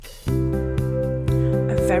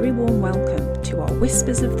very warm welcome to our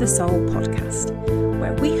Whispers of the Soul podcast,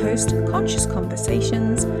 where we host conscious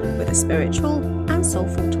conversations with a spiritual and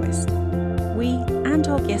soulful twist. We and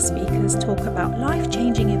our guest speakers talk about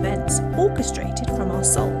life-changing events orchestrated from our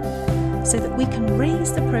soul, so that we can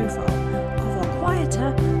raise the profile of our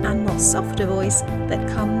quieter and more softer voice that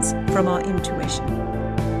comes from our intuition.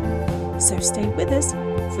 So stay with us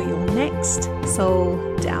for your next soul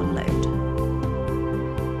download.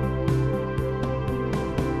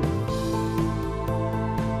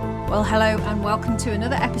 Well, hello and welcome to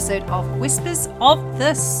another episode of Whispers of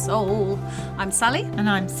the Soul. I'm Sally. And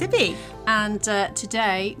I'm Sibby. And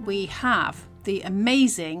today we have the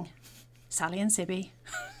amazing Sally and Sibby.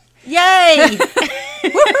 Yay!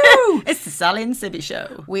 Woohoo! It's the Sally and Sibby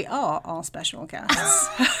show. We are our special guests.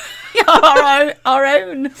 our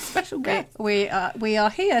own special guest. We are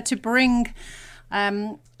here to bring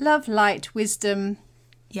love, light, wisdom,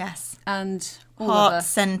 Yes. and all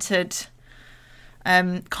heart-centered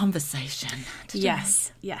conversation.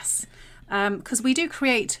 Yes. Because we do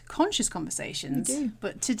create conscious conversations. We do.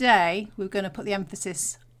 But today we're going to put the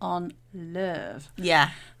emphasis on love.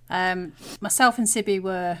 Yeah. Myself and Sibby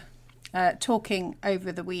were talking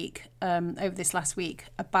over the week, over this last week,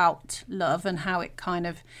 about love and how it kind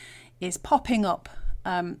of is popping up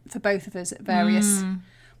for both of us at various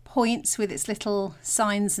points with its little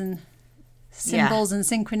signs and symbols and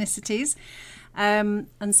synchronicities. And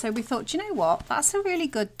so we thought, you know what, that's a really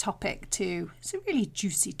good topic it's a really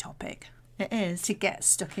juicy topic. It is. To get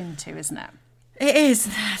stuck into, isn't it? It is.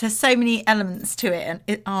 There's so many elements to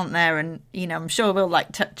it, aren't there? And, I'm sure we'll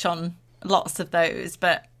touch on lots of those.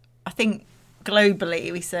 But I think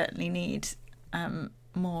globally we certainly need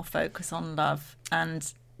more focus on love.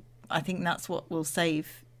 And I think that's what will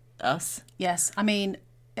save us. Yes. I mean,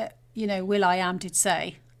 will.i.am did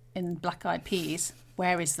say in Black Eyed Peas,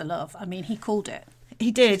 "Where is the love?" I mean, he called it.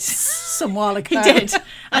 He did. Some while ago. He did.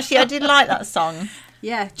 Actually, I did like that song.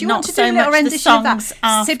 Yeah. Do you Not want to so do a little much the rendition of that? songs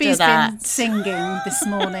after Sibby's that. been singing this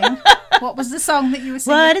morning. What was the song that you were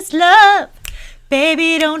singing? What is love?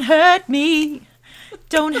 Baby, don't hurt me.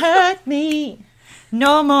 Don't hurt me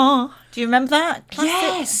no more. Do you remember that? Classic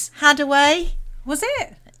Yes. Hadaway. Was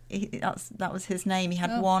it? That was his name. He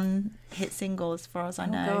had one hit single as far as I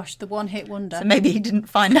know. Oh gosh, the one-hit wonder. So maybe he didn't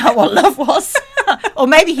find out what love was. Or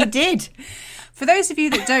maybe he did. For those of you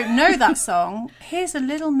that don't know that song, here's a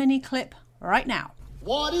little mini clip right now.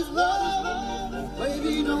 What is love?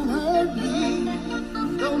 Baby, don't hurt me.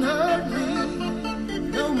 Don't hurt me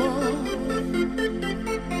no more.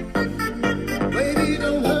 Baby,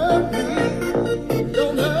 don't hurt me.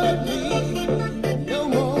 Don't hurt me no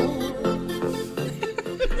more.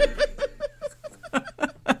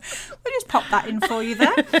 We'll just pop that in for you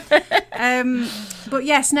there. But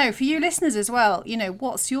yes, no, for you listeners as well,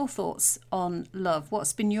 what's your thoughts on love?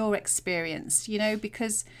 What's been your experience?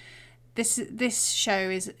 Because this show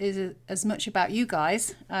is as much about you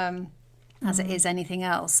guys as it is anything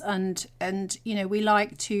else. And we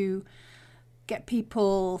like to get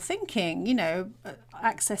people thinking,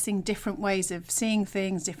 accessing different ways of seeing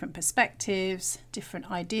things, different perspectives, different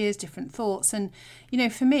ideas, different thoughts. And,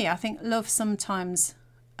 for me, I think love sometimes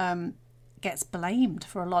gets blamed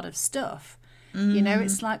for a lot of stuff.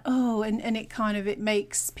 It's like, and it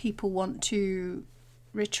makes people want to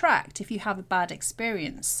retract if you have a bad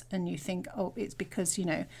experience and you think, it's because,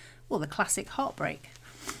 the classic heartbreak.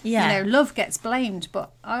 Yeah. Love gets blamed,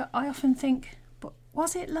 but I often think, but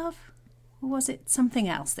was it love? Or was it something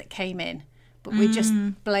else that came in? But we're just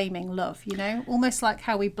blaming love, almost like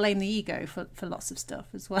how we blame the ego for lots of stuff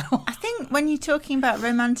as well. I think when you're talking about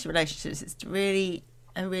romantic relationships, it's really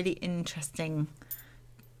a really interesting,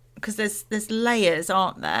 because there's layers,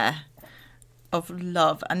 aren't there, of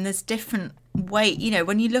love, and there's different way.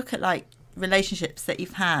 When you look at relationships that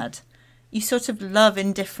you've had, you sort of love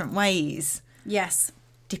in different ways. Yes.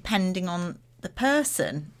 Depending on the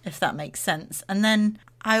person, if that makes sense. And then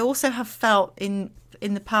I also have felt in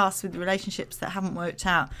the past with relationships that haven't worked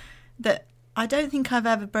out that I don't think I've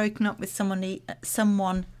ever broken up with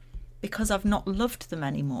someone because I've not loved them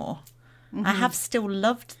anymore. Mm-hmm. I have still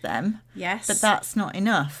loved them. Yes. But that's not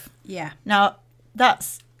enough. Yeah. Now,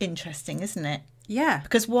 that's interesting, isn't it? Yeah.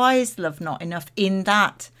 Because why is love not enough in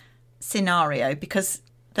that scenario? Because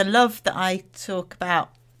the love that I talk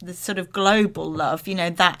about, the sort of global love,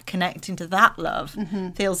 that connecting to that love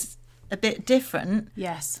feels a bit different.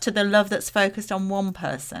 Yes. To the love that's focused on one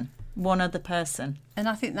person, one other person. And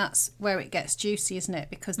I think that's where it gets juicy, isn't it?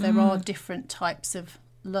 Because there are different types of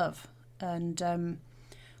love, and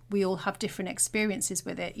we all have different experiences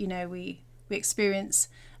with it. We experience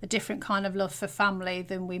a different kind of love for family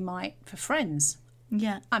than we might for friends.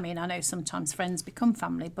 Yeah. I mean, I know sometimes friends become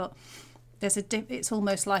family, but it's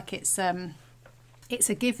almost like it's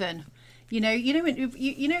a given. You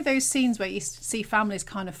know those scenes where you see families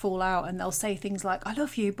kind of fall out and they'll say things like, "I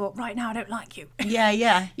love you, but right now I don't like you."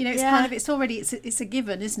 Yeah. It's kind of, it's a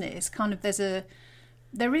given, isn't it? It's kind of,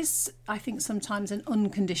 there is, I think, sometimes an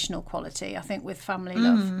unconditional quality, I think, with family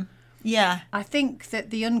love. Yeah. I think that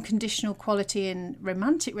the unconditional quality in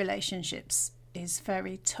romantic relationships is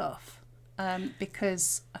very tough,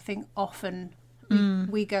 because I think often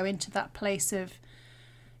we go into that place of,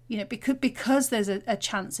 because there's a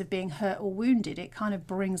chance of being hurt or wounded, it kind of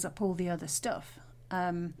brings up all the other stuff.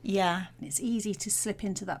 Yeah. It's easy to slip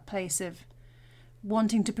into that place of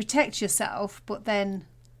wanting to protect yourself, but then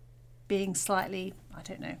being slightly, I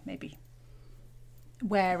don't know, maybe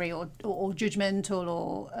wary or judgmental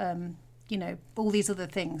or, all these other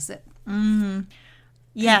things that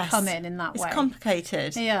Yes. come in that way. It's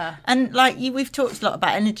complicated. Yeah. And we've talked a lot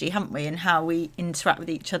about energy, haven't we, and how we interact with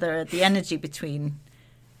each other, the energy between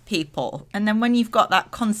people. And then when you've got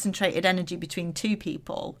that concentrated energy between two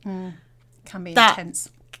people, Can be intense.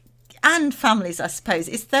 And families, I suppose,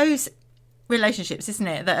 it's those relationships, isn't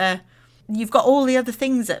it, that are, you've got all the other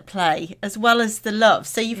things at play as well as the love.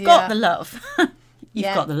 So you've got the love.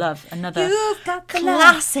 You've got the love. Another You've got the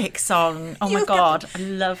classic song. Oh You've my God, I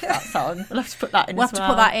love that song. We'll have to put that in We'll as have well.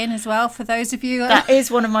 to put that in as well for those of you. That is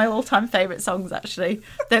one of my all-time favourite songs, actually.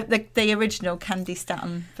 The original Candy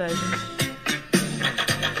Staton version.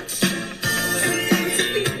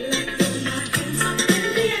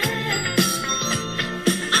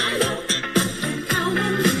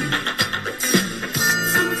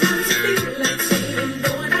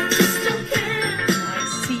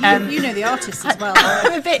 You know the artist as well.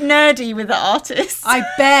 I'm a bit nerdy with the artist. I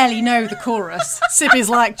barely know the chorus. Sibby's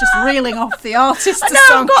like just reeling off the artist. I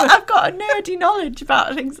know, I've got a nerdy knowledge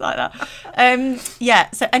about things like that.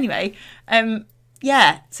 So anyway,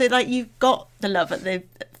 so you've got the love at the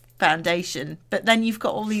foundation, but then you've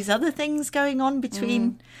got all these other things going on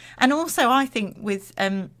between. And also I think with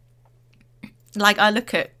I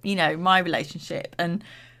look at, my relationship and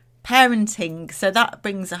parenting, so that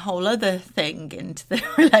brings a whole other thing into the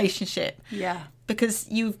relationship. Yeah. Because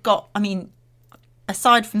you've got,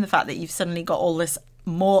 aside from the fact that you've suddenly got all this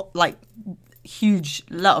more huge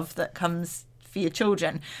love that comes for your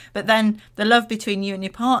children, but then the love between you and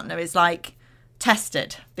your partner is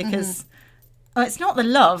tested because it's not the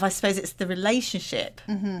love, I suppose, it's the relationship.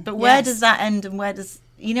 But where does that end and where does,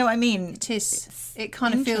 you know what I mean? It is. It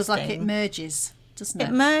kind of feels like it merges, doesn't it?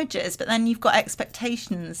 It merges, but then you've got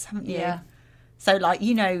expectations, haven't you? Yeah. So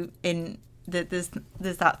in there's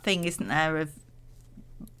that thing, isn't there,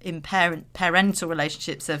 in parental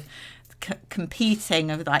relationships of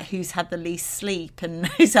competing of who's had the least sleep and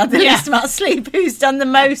who's had the least amount of sleep, who's done the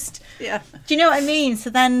most. Yeah. Do you know what I mean?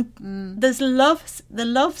 So then there's the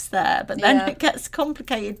love's there, but then it gets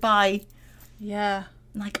complicated by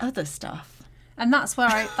other stuff. And that's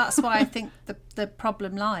why I think the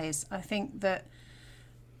problem lies. I think that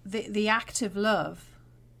the act of love,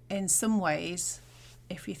 in some ways,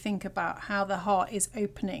 if you think about how the heart is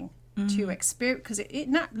opening to experience, because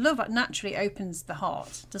love naturally opens the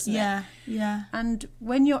heart, doesn't it? Yeah. And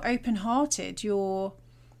when you're open-hearted, you're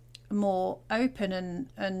more open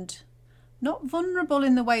and not vulnerable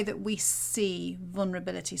in the way that we see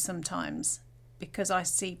vulnerability sometimes, because I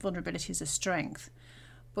see vulnerability as a strength,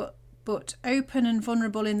 but open and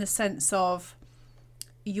vulnerable in the sense of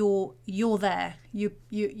you're there, you're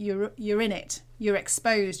in it, you're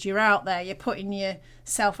exposed, you're out there, you're putting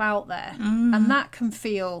yourself out there, and that can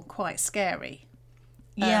feel quite scary.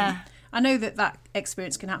 I know that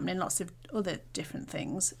experience can happen in lots of other different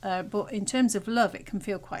things, but in terms of love, it can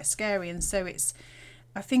feel quite scary, and so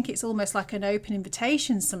I think it's almost like an open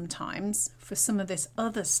invitation sometimes for some of this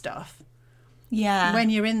other stuff. Yeah. When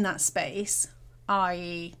you're in that space,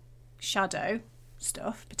 i.e. shadow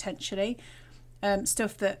stuff, potentially,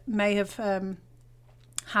 stuff that may have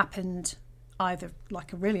happened either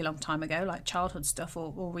a really long time ago, like childhood stuff,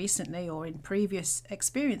 or recently, or in previous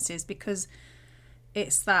experiences, because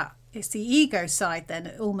it's the ego side then.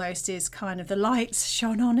 It almost is kind of the lights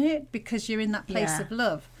shone on it because you're in that place of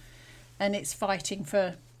love, and it's fighting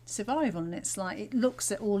for survival, and it's it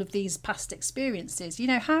looks at all of these past experiences.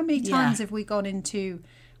 How many times have we gone into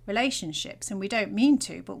relationships and we don't mean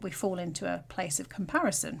to, but we fall into a place of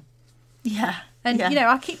comparison? And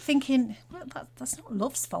I keep thinking, well, that's not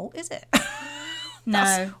love's fault, is it?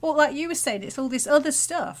 No. Or like you were saying, it's all this other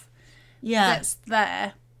stuff that's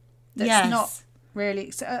there that's not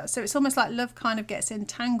really. So it's almost like love kind of gets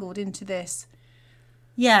entangled into this.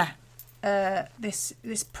 Yeah.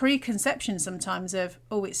 this preconception sometimes of,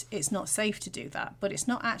 oh, it's not safe to do that, but it's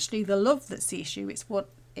not actually the love that's the issue, it's what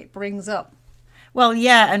it brings up. Well,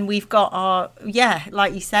 yeah, and we've got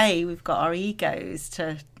like you say, we've got our egos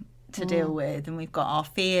to deal with, and we've got our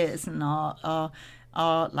fears and our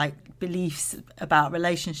like beliefs about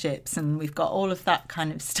relationships, and we've got all of that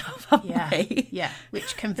kind of stuff, haven't we? Yeah,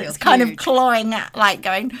 which can feel it's kind of clawing at, like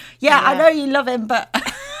going, I know you love him, but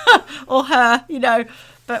or her,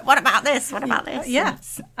 but what about this? What about this? Yeah,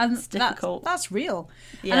 and it's difficult. That's real.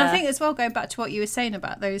 Yeah. And I think as well, going back to what you were saying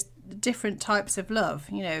about those different types of love,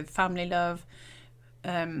 family love,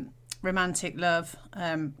 romantic love,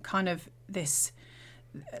 kind of this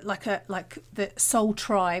like the soul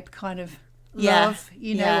tribe kind of love,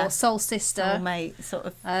 or soul sister, soulmate sort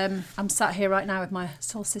of. I'm sat here right now with my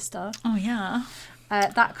soul sister. Oh yeah,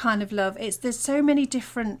 that kind of love. There's so many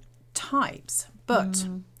different types, but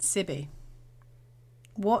Sibby,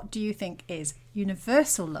 what do you think is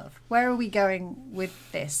universal love? Where are we going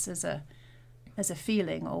with this as a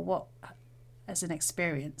feeling, or what as an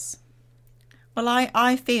experience? Well,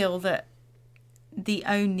 I feel that the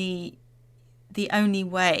only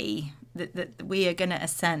way that we are going to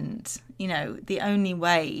ascend, the only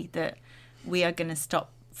way that we are going to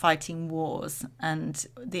stop fighting wars, and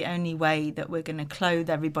the only way that we're going to clothe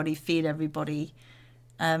everybody, feed everybody,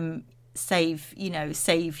 save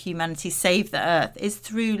humanity, save the earth, is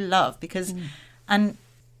through love. Because and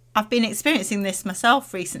I've been experiencing this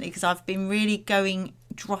myself recently, because I've been really trying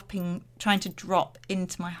to drop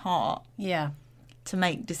into my heart to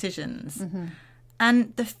make decisions.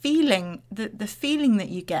 And the feeling that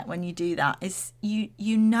you get when you do that is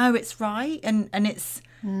you know it's right, and it's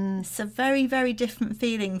a very, very different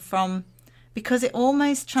feeling because it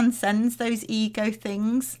almost transcends those ego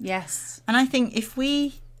things. Yes. And I think if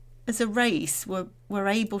we as a race were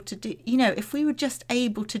able to do, if we were just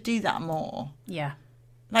able to do that more. Yeah.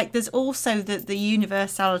 Like there's also the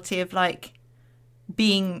universality of like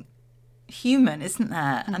being human, isn't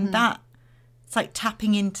there? And that it's like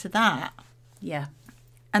tapping into that. Yeah.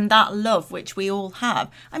 And that love which we all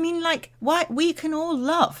have. I mean, like, why we can all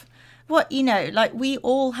love. Like we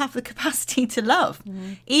all have the capacity to love.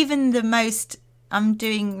 Even the most, I'm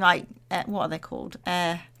doing like, what are they called?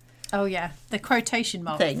 Oh, yeah. The quotation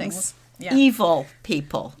mark things. Yeah. Evil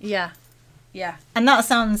people. Yeah. Yeah. And that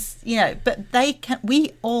sounds, but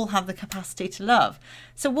we all have the capacity to love.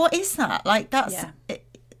 So what is that? Like that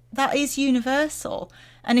is universal.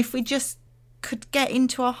 And if we just could get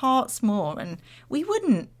into our hearts more, and we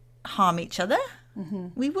wouldn't harm each other.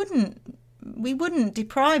 We wouldn't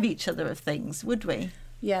deprive each other of things, would we?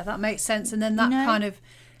 Yeah, that makes sense. And then that kind of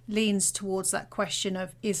leans towards that question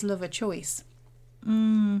of, is love a choice?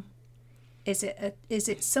 Is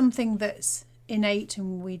it something that's innate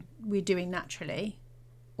and we're doing naturally,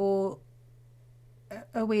 or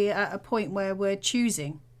are we at a point where we're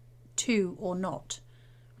choosing to or not?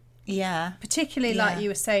 Yeah. Particularly like you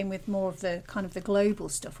were saying with more of the kind of the global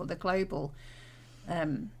stuff, or the global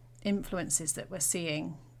influences that we're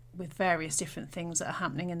seeing with various different things that are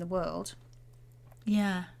happening in the world.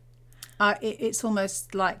 Yeah. It's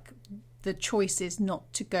almost like the choice is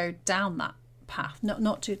not to go down that path,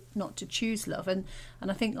 not to choose love. And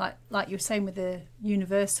I think like you were saying with the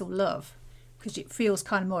universal love, because it feels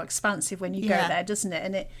kind of more expansive when you go there, doesn't it?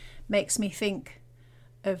 And it makes me think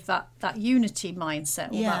of that unity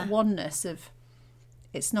mindset, or that oneness of,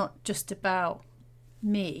 it's not just about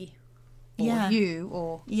me or you,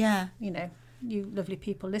 or you lovely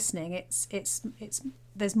people listening. It's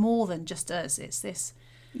there's more than just us. It's this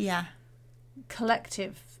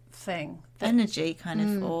collective thing, energy kind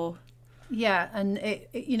of, or and it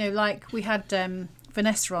like we had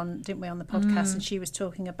Vanessa on, didn't we, on the podcast, and she was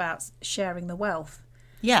talking about sharing the wealth,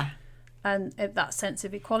 and that sense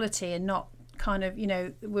of equality, and not kind of,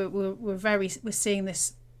 we're seeing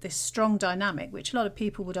this strong dynamic, which a lot of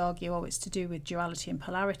people would argue, it's to do with duality and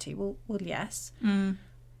polarity. Well, yes,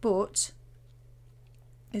 but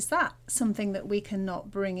is that something that we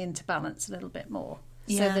cannot bring into balance a little bit more,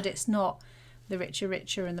 so that it's not the richer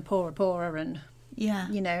richer and the poorer poorer, and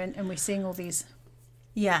and we're seeing all these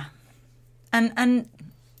and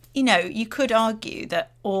you could argue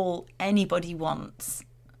that all anybody wants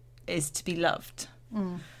is to be loved.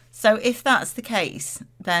 So if that's the case,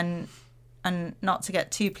 then, and not to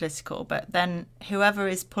get too political, but then whoever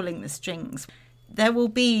is pulling the strings, there will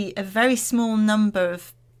be a very small number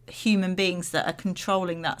of human beings that are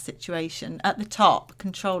controlling that situation at the top,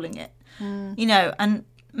 controlling it, and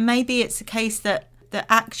maybe it's a case that the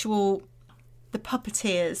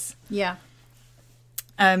puppeteers,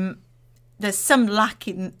 there's some lack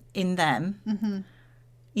in them,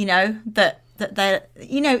 that that they're,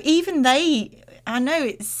 even they, I know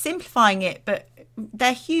it's simplifying it, but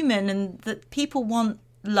they're human, and that people want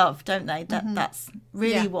love, don't they? That's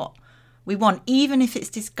really what we want, even if it's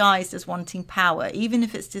disguised as wanting power, even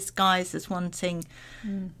if it's disguised as wanting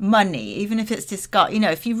money, even if it's disguised,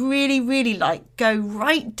 if you really, really go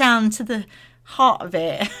right down to the heart of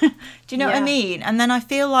it. Do you know what I mean? And then I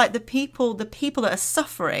feel like the people that are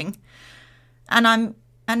suffering, and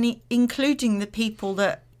including the people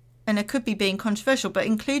that, and it could be being controversial, but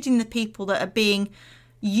including the people that are being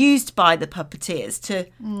used by the puppeteers to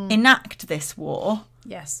enact this war.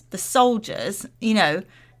 Yes. The soldiers,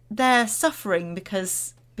 they're suffering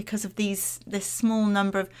because of this small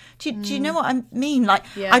number of. Do you know what I mean? I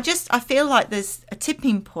feel like there's a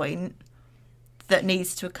tipping point that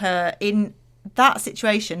needs to occur in that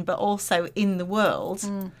situation, but also in the world,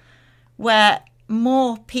 where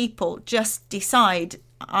more people just decide,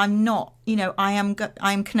 I'm not. I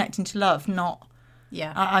am connecting to love, not.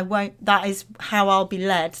 Yeah. I won't. That is how I'll be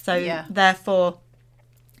led. So therefore,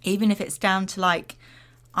 even if it's down to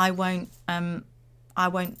I won't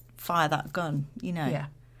fire that gun, Yeah.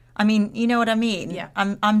 I mean, you know what I mean? Yeah.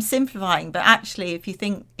 I'm simplifying, but actually, if you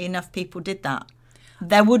think enough people did that,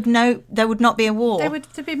 there would not be a war.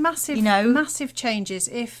 There'd be massive changes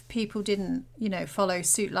if people didn't, follow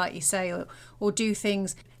suit, like you say, or do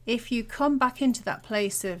things. If you come back into that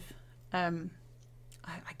place of,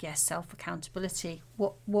 I guess, self-accountability,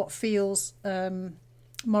 what feels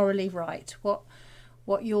morally right,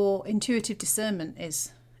 what your intuitive discernment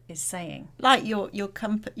is saying, like your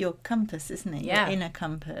compass, isn't it? Your inner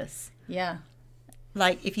compass. Yeah.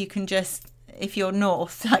 If you can if you're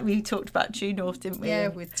north, like we talked about true north, didn't we? Yeah,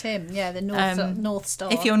 with Tim. Yeah, the north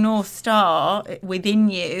star. If your north star within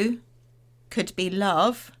you could be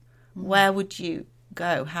love, where would you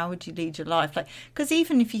go? How would you lead your life? Because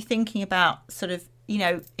even if you're thinking about sort of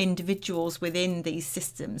individuals within these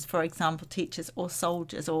systems, for example, teachers or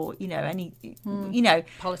soldiers or any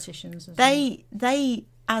politicians, they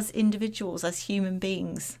as individuals, as human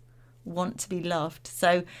beings, want to be loved.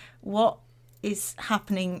 So what is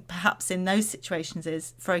happening perhaps in those situations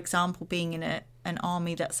is, for example, being in an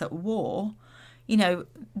army that's at war,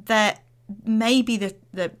 there may be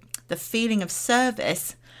the feeling of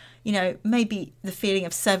service, maybe the feeling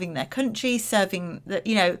of serving their country, serving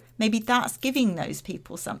maybe that's giving those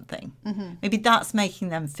people something. Maybe that's making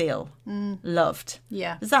them feel loved.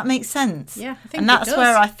 Yeah. Does that make sense? Yeah, I think and that's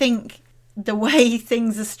where I think the way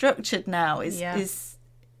things are structured now is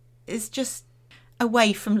just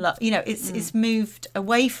away from love. It's moved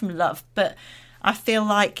away from love, but I feel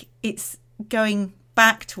like it's going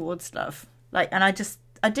back towards love. And I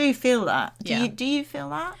do feel that. Do you feel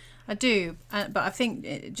that? I do, but I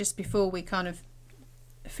think just before we kind of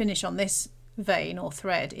finish on this vein or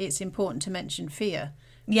thread, it's important to mention fear.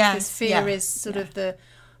 Yes, because fear is sort of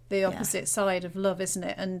the opposite side of love, isn't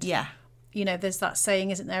it? And there's that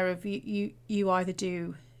saying, isn't there, of you either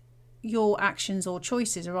do, your actions or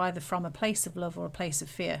choices are either from a place of love or a place of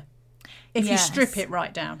fear. If you strip it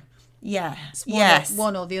right down,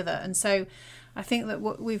 one or the other. And so, I think that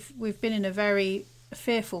what we've been in a very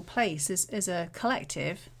fearful place as a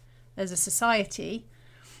collective, as a society,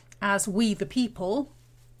 as we the people.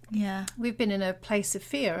 Yeah, we've been in a place of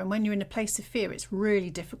fear, and when you're in a place of fear, it's really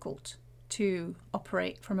difficult to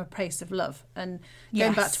operate from a place of love. And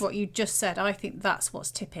going back to what you just said, I think that's what's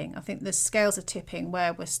tipping. I think the scales are tipping,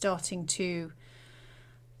 where we're starting to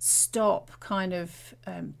stop kind of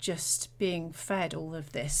just being fed all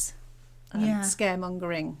of this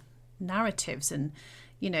scaremongering narratives, and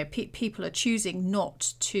people are choosing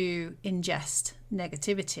not to ingest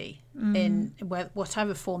negativity in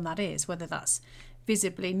whatever form that is, whether that's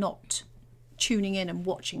visibly not tuning in and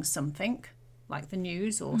watching something like the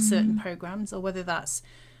news or certain programs, or whether that's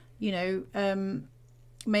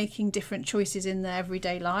making different choices in their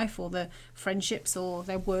everyday life or their friendships or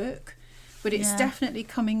their work. But it's definitely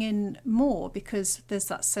coming in more, because there's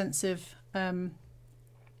that sense of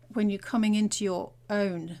when you're coming into your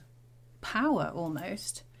own power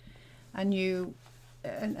almost, and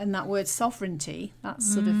and that word sovereignty,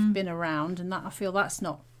 that's sort of been around, and that I feel that's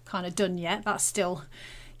not kind of done yet. That's still,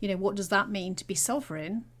 what does that mean to be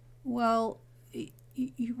sovereign? Well,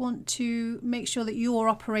 you want to make sure that you're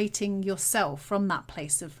operating yourself from that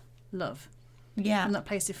place of love, from that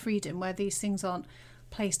place of freedom, where these things aren't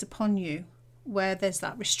placed upon you, where there's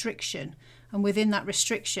that restriction, and within that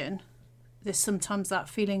restriction there's sometimes that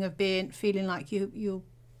feeling of feeling like you're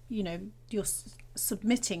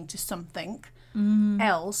submitting to something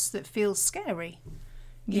else that feels scary.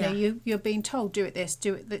 You're being told, do it this,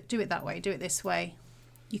 do it that way, do it this way,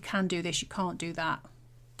 you can do this, you can't do that,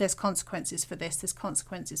 there's consequences for this, there's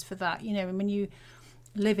consequences for that, you know, and when you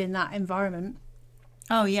live in that environment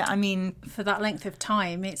Oh yeah, I mean, for that length of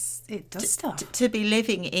time, it does stuff. To be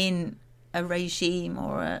living in a regime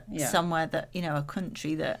or somewhere that, you know, a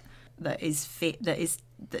country that is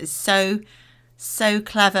so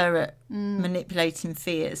clever at manipulating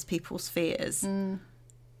people's fears.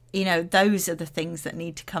 You know, those are the things that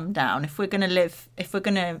need to come down if we're going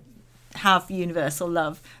to have universal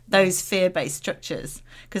love, those fear-based structures.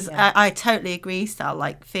 Because I totally agree, Sal,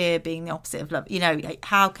 like fear being the opposite of love. You know,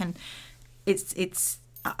 how can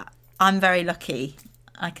I'm very lucky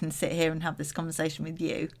I can sit here and have this conversation with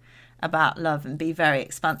you about love and be very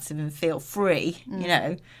expansive and feel free, you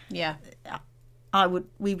know. Yeah.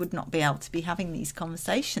 We would not be able to be having these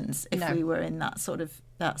conversations if we were in that sort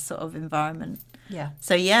of environment. Yeah.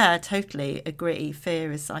 So yeah, I totally agree.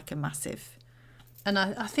 Fear is like a massive. And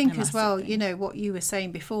I think as well, thing. You know, what you were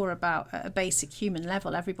saying before about at a basic human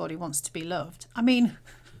level, everybody wants to be loved. I mean,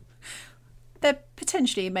 there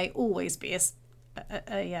potentially may always be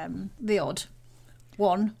the odd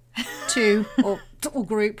one, two, or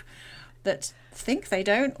group that think they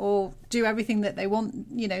don't or do everything that they want,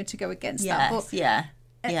 you know, to go against that. But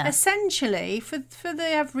essentially, for the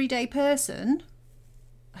everyday person,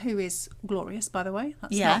 who is glorious, by the way,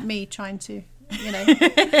 that's not me trying to, you know,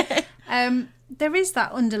 there is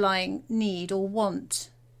that underlying need or want,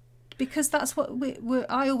 because that's what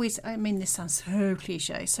I mean, this sounds so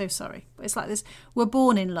cliche, so sorry, but it's like this: we're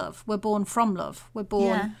born in love, we're born from love, we're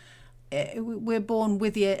born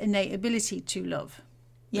with the innate ability to love.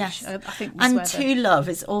 Yes, I think and to love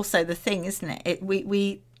is also the thing, isn't it?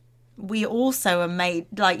 We also are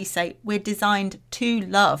made, like you say, we're designed to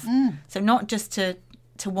love. So not just to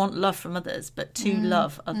want love from others, but to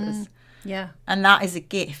love others. Yeah, and that is a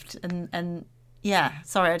gift. And yeah,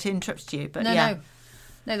 sorry, I interrupted you, but no,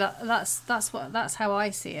 that's how I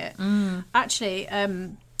see it. Actually,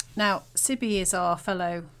 now Sibby is our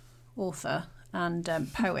fellow author and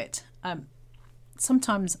poet.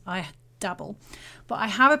 Sometimes I dabble, but I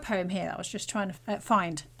have a poem here that I was just trying to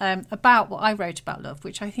find about what I wrote about love,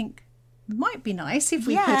 which I think might be nice if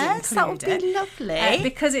we could include it. That would be lovely,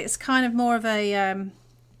 because it's kind of more of a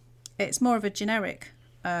generic,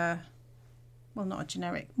 well, not a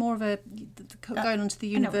generic, more of a going on to the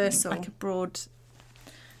universal, like a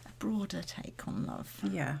broader take on love.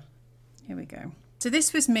 Yeah, here we go. So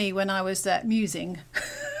this was me when I was musing,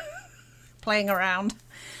 playing around.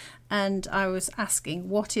 And I was asking,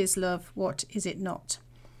 what is love? What is it not?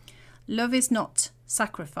 Love is not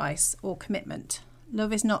sacrifice or commitment.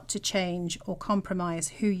 Love is not to change or compromise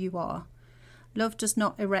who you are. Love does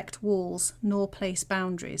not erect walls nor place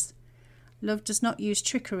boundaries. Love does not use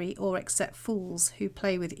trickery or accept fools who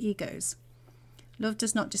play with egos. Love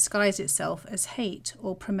does not disguise itself as hate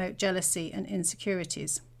or promote jealousy and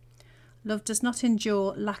insecurities. Love does not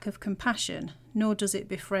endure lack of compassion, nor does it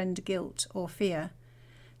befriend guilt or fear.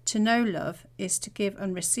 To know love is to give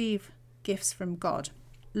and receive gifts from God.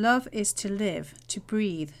 Love is to live, to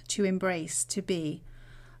breathe, to embrace, to be.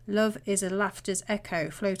 Love is a laughter's echo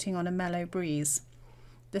floating on a mellow breeze.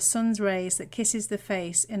 The sun's rays that kisses the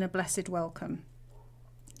face in a blessed welcome.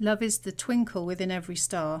 Love is the twinkle within every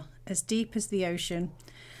star, as deep as the ocean,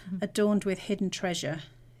 adorned with hidden treasure.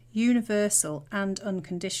 Universal and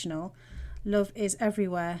unconditional, love is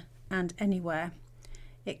everywhere and anywhere.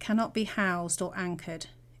 It cannot be housed or anchored.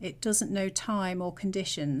 It doesn't know time or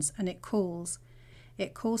conditions, and it calls.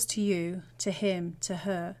 It calls to you, to him, to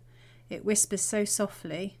her. It whispers so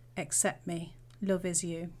softly, accept me, love is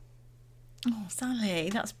you. Oh, Sally,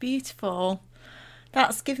 that's beautiful.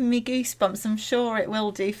 That's given me goosebumps. I'm sure it will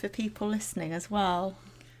do for people listening as well.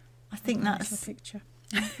 I think that's a picture.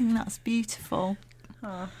 I think that's beautiful.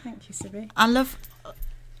 Oh, thank you, Sibby. I love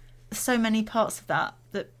so many parts of that.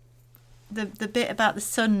 The bit about the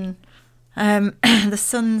sun, the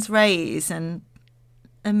sun's rays and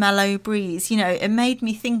a mellow breeze. You know, it made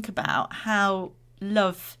me think about how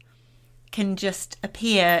love can just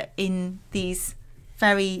appear in these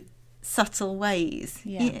very subtle ways.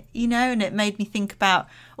 You know, and it made me think about.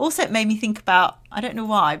 Also, it made me think about. I don't know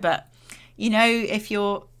why, but if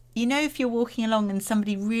you're walking along and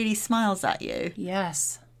somebody really smiles at you.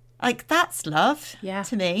 Yes. Like, that's love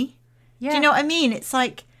to me. Yeah. Do you know what I mean? It's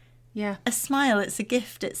like a smile, it's a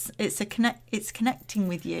gift, it's connecting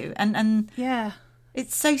with you. And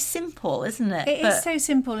it's so simple, isn't it? It is so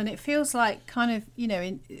simple, and it feels like kind of,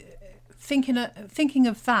 in thinking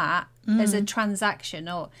of that as a transaction,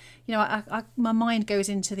 or my mind goes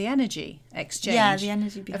into the energy exchange. Yeah, the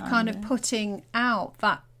energy behind of kind of putting out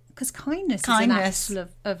that, because kindness is an act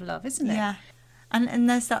of love, isn't it? Yeah, and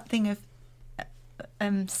there's that thing of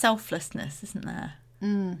selflessness, isn't there?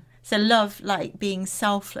 So love, like being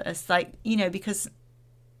selfless, like, you know, because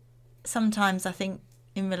sometimes I think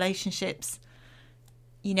in relationships,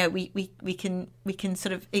 you know, we can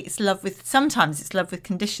sort of, sometimes it's love with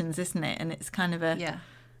conditions, isn't it? And it's kind of a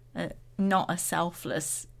not a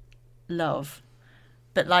selfless love,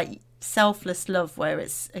 but like selfless love where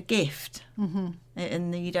it's a gift,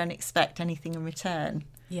 and you don't expect anything in return.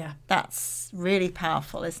 Yeah. That's really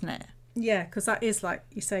powerful, isn't it? Yeah, because that is, like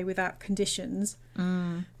you say, without conditions.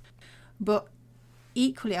 But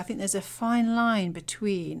equally, I think there's a fine line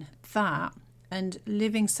between that and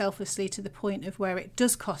living selflessly to the point of where it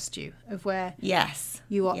does cost you, of where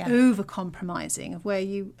you are over compromising, of where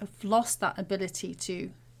you have lost that ability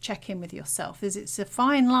to check in with yourself. It's a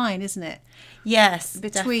fine line, isn't it? Yes,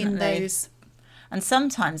 between definitely. those. And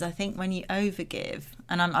sometimes I think when you overgive,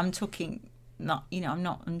 and I'm talking, not, you know,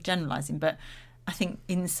 I'm generalizing, but I think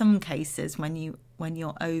in some cases when you're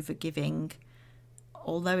overgiving,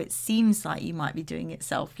 although it seems like you might be doing it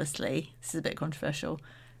selflessly, this is a bit controversial,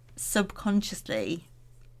 subconsciously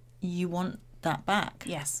you want that back.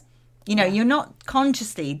 Yes. You know, you're not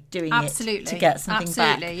consciously doing it to get something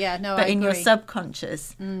back. Yeah, no, but I in agree. your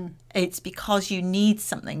subconscious, it's because you need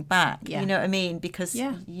something back. Yeah. You know what I mean? Because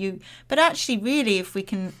but actually, really, if we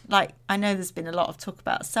can, like, I know there's been a lot of talk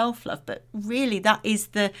about self-love, but really that is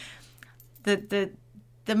the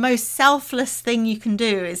most selfless thing you can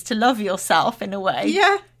do, is to love yourself in a way.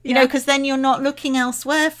 Yeah. You know, because then you're not looking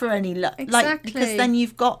elsewhere for any love. Exactly. Like, because then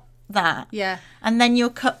you've got that. Yeah. And then your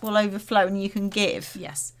cup will overflow and you can give.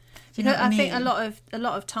 Yes. Do you know what I mean? think a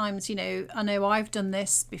lot of times, you know, I know I've done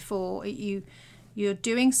this before. You're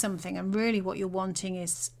doing something, and really what you're wanting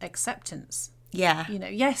is acceptance. Yeah. You know,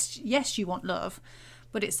 yes, you want love,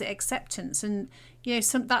 but it's the acceptance, and you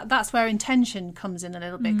know, that's where intention comes in a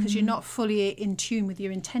little bit, because you're not fully in tune with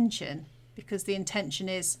your intention, because the intention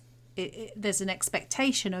is there's an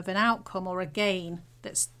expectation of an outcome or a gain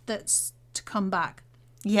that's to come back.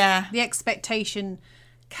 Yeah. The expectation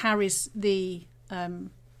carries the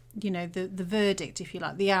you know, the verdict, if you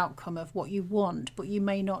like, the outcome of what you want, but you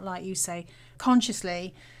may not, like you say,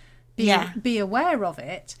 consciously be aware of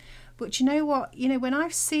it. But you know what, you know, when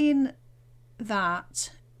I've seen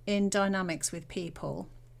that in dynamics with people,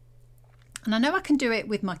 and I know I can do it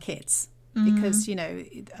with my kids, because, you know,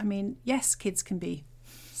 I mean, yes, kids can be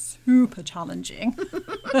super challenging,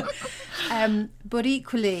 but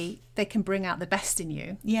equally they can bring out the best in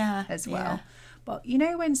you as well. Yeah. But you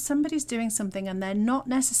know, when somebody's doing something and they're not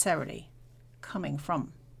necessarily coming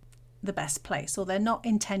from the best place, or they're not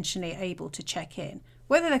intentionally able to check in,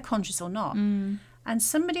 whether they're conscious or not, and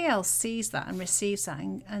somebody else sees that and receives that,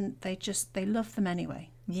 and they love them anyway.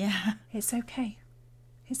 Yeah. It's okay.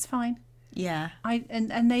 It's fine. Yeah.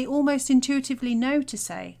 And they almost intuitively know to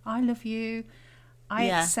say, I love you, I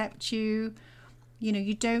accept you, you know,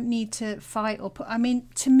 you don't need to fight or put, I mean,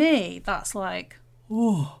 to me, that's like,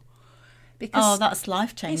 because that's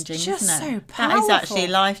life-changing, it's just isn't it? so powerful. That is actually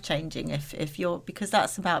life-changing if you're, because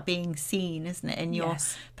that's about being seen, isn't it? In your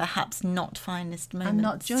perhaps not finest moments. And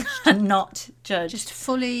not judged. And not judged. Just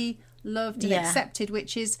fully loved and accepted,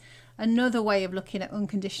 which is another way of looking at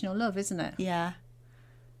unconditional love, isn't it? Yeah.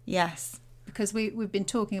 Yes. Because we've been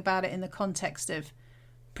talking about it in the context of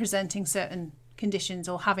presenting certain conditions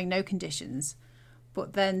or having no conditions,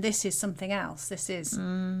 but then this is something else. This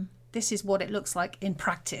is what it looks like in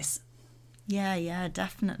practice. Yeah,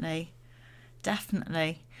 definitely.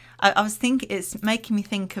 I was thinking, it's making me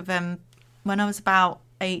think of when I was about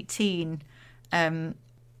 18, and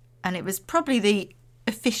it was probably the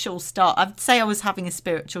official start. I'd say I was having a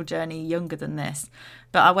spiritual journey younger than this,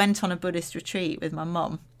 but I went on a Buddhist retreat with my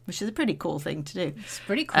mum, which is a pretty cool thing to do. It's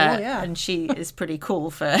pretty cool, yeah. And she is pretty cool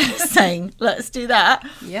for saying, let's do that.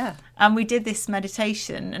 Yeah. And we did this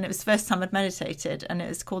meditation, and it was the first time I'd meditated, and it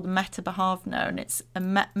was called the Metta Bhavana. And it's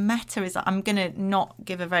metta is, I'm going to not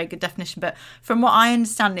give a very good definition, but from what I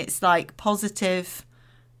understand, it's like positive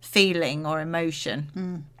feeling or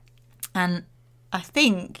emotion. And I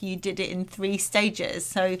think you did it in 3 stages.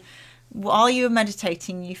 So while you were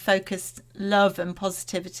meditating, you focused love and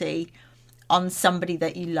positivity on somebody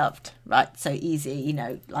that you loved, right? So easy, you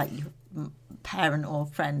know, like your parent or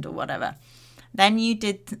friend or whatever. Then you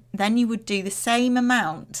would do the same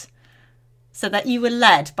amount, so that you were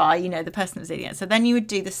led by, you know, the person that was leading it. So then you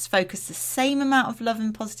would focus the same amount of love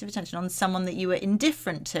and positive attention on someone that you were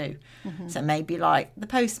indifferent to. So maybe like the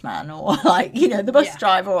postman, or like, you know, the bus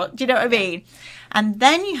driver, or, do you know what I mean? And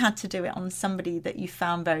then you had to do it on somebody that you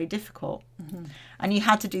found very difficult. And you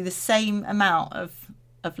had to do the same amount of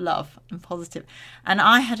love and positive. And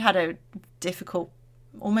I had a difficult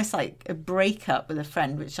almost like a breakup with a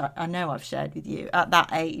friend, which I know I've shared with you at that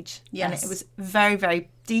age. Yes. And it was very, very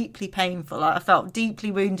deeply painful. I felt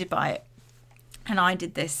deeply wounded by it. And I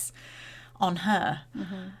did this on her.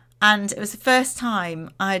 And it was the first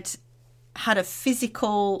time I'd had a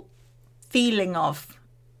physical feeling of,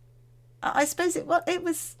 I suppose it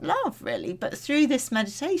was love, really, but through this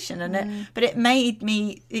meditation. And but it made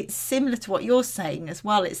me, it's similar to what you're saying as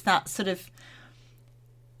well. It's that sort of,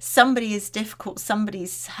 somebody is difficult,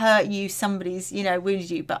 somebody's hurt you, somebody's, wounded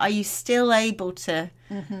you, but are you still able to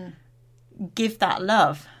give that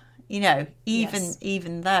love,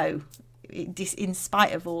 even though, in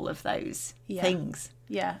spite of all of those things?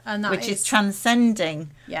 Yeah, and that which is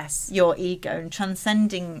transcending your ego and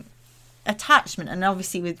transcending attachment. And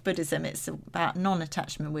obviously with Buddhism, it's about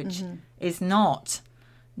non-attachment, which is not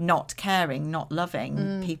caring, not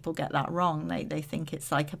loving. People get that wrong. They think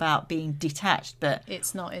it's like about being detached, but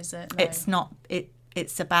it's not, is it? No. It's not.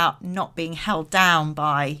 It's about not being held down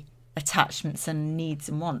by attachments and needs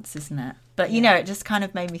and wants, isn't it? But it just kind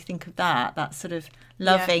of made me think of that sort of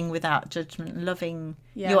loving without judgment, loving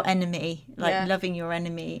your enemy, loving your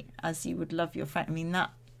enemy as you would love your friend. I mean,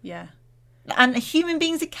 that. Yeah. And human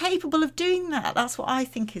beings are capable of doing that. That's what I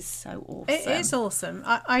think is so awesome. It is awesome.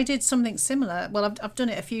 I did something similar. Well, I've done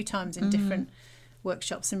it a few times in different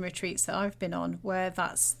workshops and retreats that I've been on where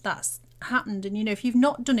that's happened. And, if you've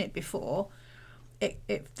not done it before,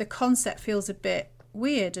 the concept feels a bit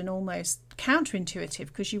weird and almost counterintuitive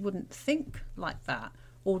because you wouldn't think like that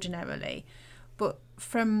ordinarily. But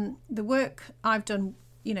from the work I've done,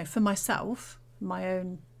 for myself, my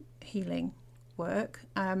own healing work,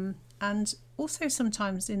 and also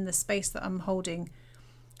sometimes in the space that I'm holding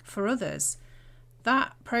for others,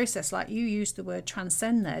 that process, like you used the word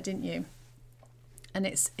transcend there, didn't you? And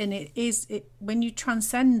it is when you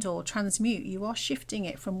transcend or transmute, you are shifting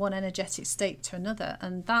it from one energetic state to another,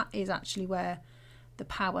 and that is actually where the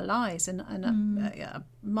power lies. And I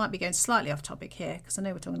might be going slightly off topic here because I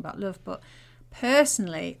know we're talking about love, but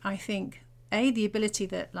personally, I think the ability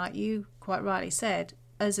that, like you quite rightly said,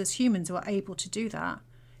 as humans who are able to do that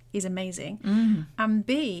is amazing. And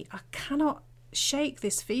B, I cannot shake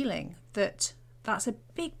this feeling that that's a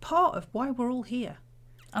big part of why we're all here.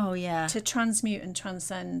 Oh, yeah. To transmute and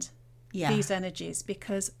transcend these energies,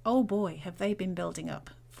 because, oh boy, have they been building up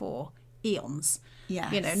for eons.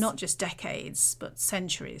 Yes. Not just decades, but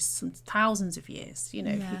centuries, some thousands of years. If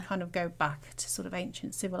you kind of go back to sort of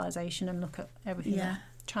ancient civilization and look at everything that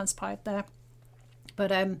transpired there.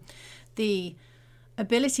 But the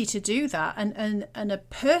ability to do that and a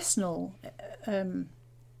personal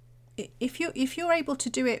if you're able to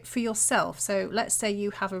do it for yourself, so let's say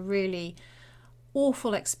you have a really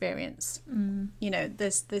awful experience,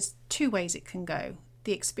 there's two ways it can go.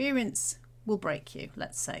 The experience will break you,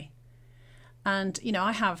 let's say, and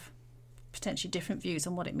I have potentially different views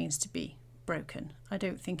on what it means to be broken. I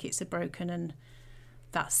don't think it's a broken and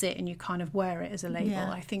that's it and you kind of wear it as a label.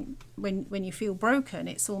 I think when you feel broken,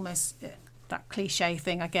 it's almost that cliche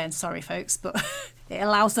thing again, sorry folks, but it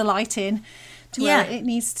allows the light in to where it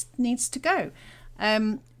needs to go.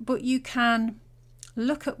 But you can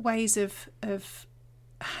look at ways of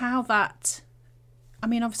how that, I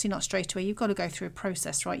mean, obviously not straight away, you've got to go through a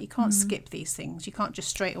process, right? You can't skip these things. You can't just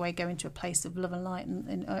straight away go into a place of love and light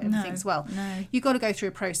and everything's well. No. You've got to go through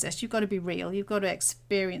a process. You've got to be real. You've got to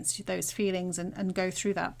experience those feelings and go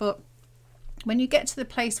through that. But when you get to the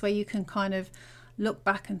place where you can kind of look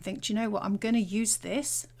back and think, do you know what, I'm going to use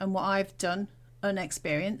this and what I've done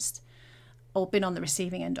unexperienced or been on the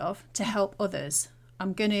receiving end of to help others.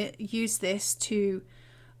 I'm going to use this to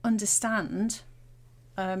understand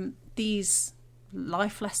these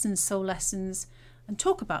life lessons, soul lessons, and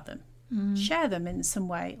talk about them, share them in some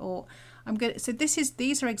way. Or I'm going to, so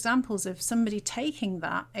these are examples of somebody taking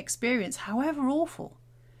that experience, however awful,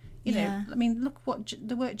 I mean, look what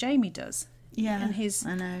the work Jamie does. And his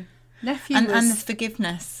nephew and the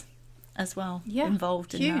forgiveness as well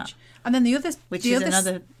involved in that. And then the other, which is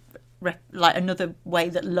another way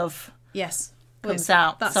that love comes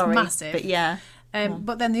out. That's massive. But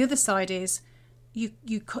but then the other side is you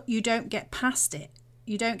don't get past it.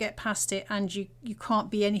 You don't get past it, and you can't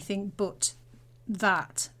be anything but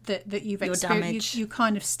that you've experienced. You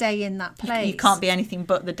kind of stay in that place. You can't be anything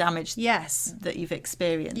but the damage that you've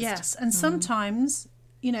experienced. Yes, and sometimes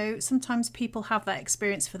sometimes people have that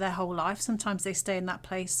experience for their whole life. Sometimes they stay in that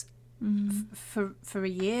place for a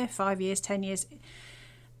year, 5 years, 10 years.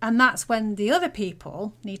 And that's when the other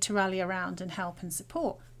people need to rally around and help and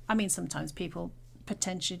support. I mean, sometimes people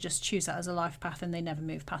potentially just choose that as a life path and they never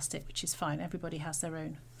move past it, which is fine. Everybody has their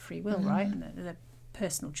own free will, right? And their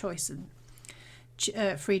personal choice and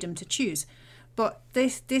freedom to choose. But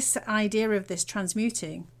this idea of this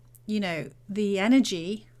transmuting, the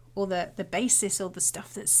energy or the basis or the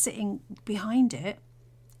stuff that's sitting behind it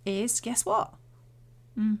is, guess what?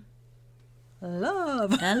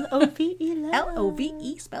 Love. L-O-V-E, love.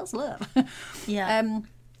 L-O-V-E spells love. Yeah.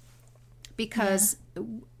 Because,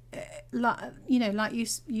 like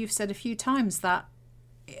you've said a few times, that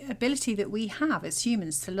ability that we have as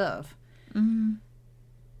humans to love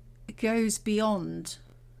goes beyond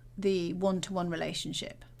the one-to-one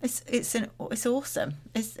relationship. It's awesome.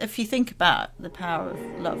 If you think about the power of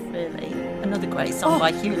love, really. Another great song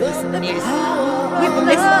by Hewlett and the News.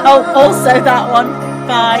 Also that one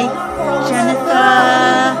by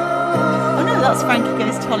Jennifer. Oh no, that's Frankie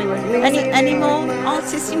Goes to Hollywood. Any more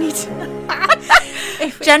artists you need to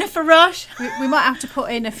Jennifer Rush. We might have to put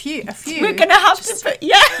in a few. We're going to have to put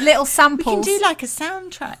little samples. We can do like a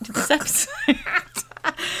soundtrack to this episode.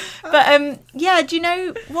 But do you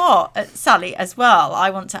know what, Sally, as well, I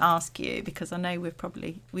want to ask you, because I know we're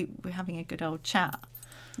having a good old chat.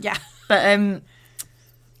 Yeah. But I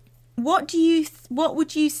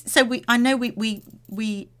know we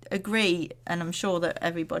agree, and I'm sure that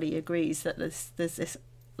everybody agrees that there's this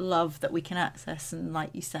love that we can access, and like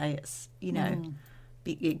you say, it's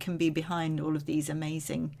it can be behind all of these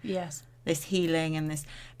amazing this healing and this.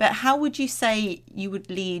 But how would you say you would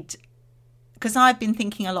lead? Because I've been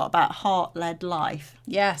thinking a lot about heart-led life.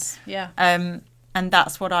 Yes, yeah. And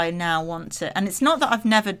that's what I now want to. And it's not that I've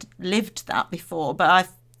never lived that before, but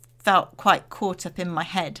I've felt quite caught up in my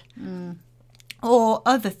head. Or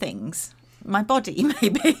other things. My body,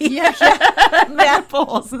 maybe. Yeah.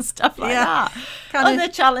 Menopause and stuff like that. Other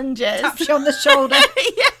challenges. Taps you on the shoulder.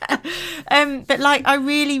 But like, I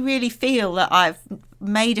really, really feel that I've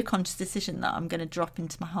made a conscious decision that I'm going to drop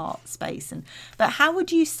into my heart space. But how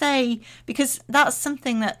would you say, because that's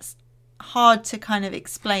something that's hard to kind of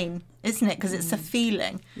explain, isn't it? Because it's a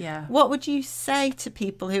feeling. Yeah. What would you say to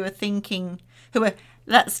people who are thinking,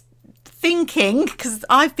 because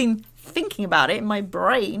I've been thinking about it in my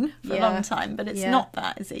brain for a long time, but it's not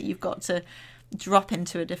that, is it? You've got to drop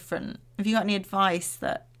into a different. Have you got any advice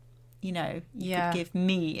that you could give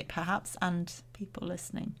me, perhaps, and people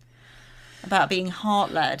listening, about being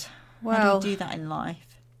heart-led? How do you do that in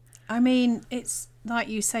life? I mean, it's like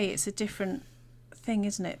you say, it's a different thing,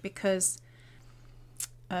 isn't it? Because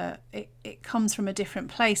it comes from a different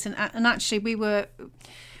place. And actually, we were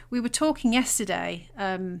talking yesterday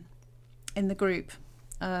in the group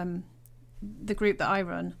that I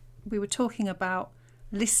run. We were talking about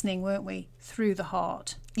listening, weren't we, through the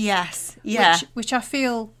heart? Yes, yeah. Which I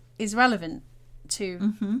feel is relevant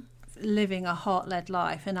to living a heart-led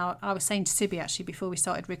life. And I was saying to Sibby, actually, before we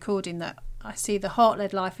started recording, that I see the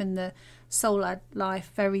heart-led life and the soul-led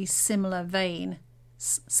life very similar vein.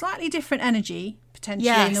 Slightly different energy,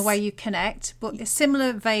 potentially, in the way you connect, but a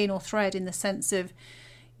similar vein or thread in the sense of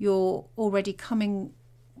you're already coming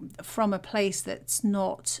from a place that's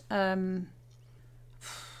not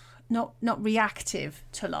reactive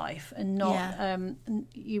to life, and not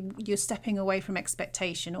you're stepping away from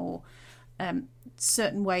expectation or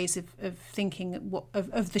certain ways of thinking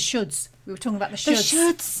of the shoulds. We were talking about the shoulds. The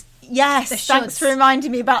shoulds. Yes. Thanks for reminding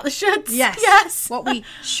me about the shoulds. Yes. What we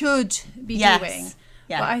should be doing.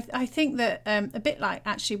 Yeah. But I think that a bit like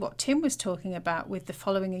actually what Tim was talking about with the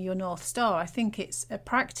following of your North Star, I think it's a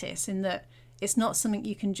practice in that it's not something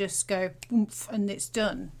you can just go oomph and it's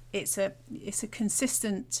done. It's a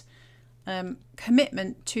consistent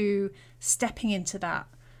commitment to stepping into that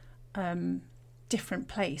different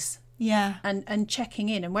place. Yeah. And checking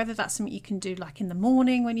in, and whether that's something you can do like in the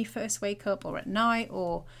morning when you first wake up, or at night,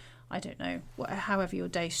 or I don't know, however your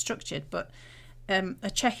day's structured, but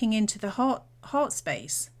a checking into the heart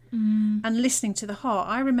space and listening to the heart.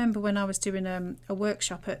 I remember when I was doing a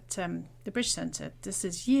workshop at the Bridge Centre, this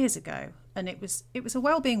is years ago, and it was a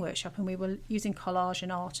wellbeing workshop, and we were using collage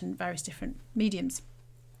and art and various different mediums.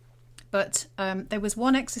 But there was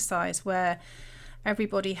one exercise where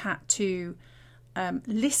everybody had to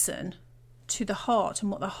listen to the heart and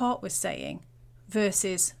what the heart was saying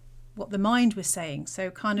versus what the mind was saying.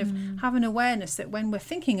 So kind of have an awareness that when we're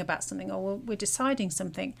thinking about something or we're deciding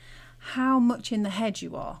something, how much in the head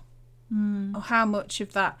you are, or how much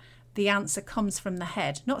of that the answer comes from the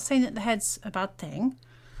head. Not saying that the head's a bad thing,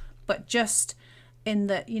 but just in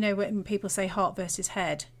that, when people say heart versus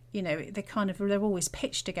head, they're always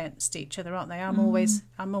pitched against each other, aren't they? I'm always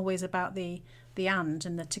about the and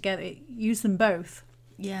the together. Use them both.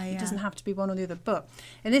 Yeah. It doesn't have to be one or the other. But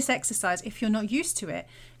in this exercise, if you're not used to it,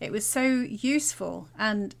 it was so useful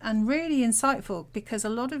and really insightful, because a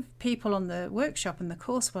lot of people on the workshop and the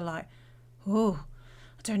course were like,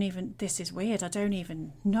 this is weird. I don't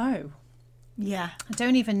even know. Yeah. I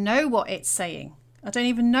don't even know what it's saying. I don't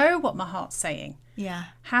even know what my heart's saying. Yeah.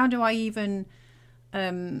 How do I even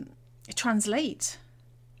translate?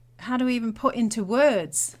 How do we even put into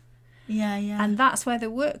words? Yeah, yeah. And that's where the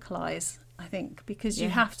work lies, I think, because you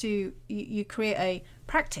have to, you create a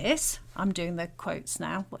practice. I'm doing the quotes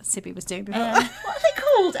now, what Sibby was doing before. What are they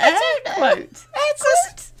called? Air quote. Air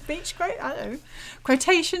quote. Speech quote, I don't know.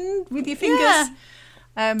 Quotation with your fingers. Yeah.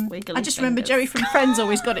 I just remember Jerry from Friends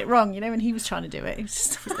always got it wrong, when he was trying to do it. He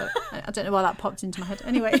just, I don't know why that popped into my head.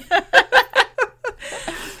 Anyway.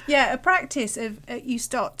 Yeah, a practice of you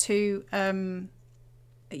start to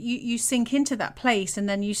you sink into that place, and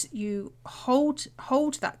then you hold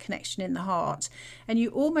that connection in the heart, and you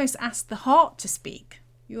almost ask the heart to speak.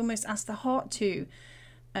 You almost ask the heart to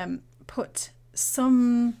put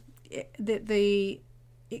some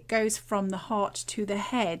it goes from the heart to the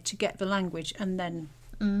head to get the language, and then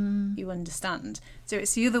you understand. So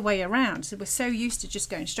it's the other way around. So we're so used to just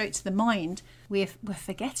going straight to the mind, we're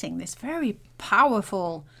forgetting this very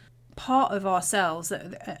powerful part of ourselves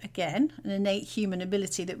that, again, an innate human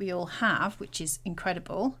ability that we all have, which is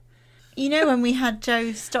incredible. When we had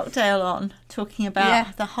Joe Stockdale on talking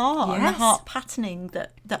about the heart and the heart patterning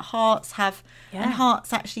that hearts have, and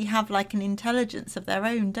hearts actually have like an intelligence of their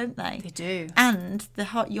own, don't they? They do. And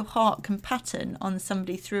your heart can pattern on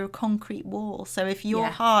somebody through a concrete wall. So if your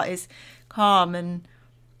heart is calm and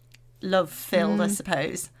love-filled, I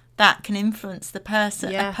suppose, that can influence a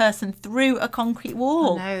person through a concrete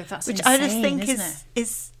wall. No, that's which insane, I just think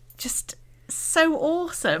is just so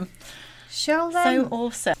awesome. Shall then? So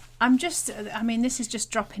awesome. This is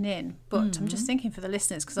just dropping in, but I'm just thinking for the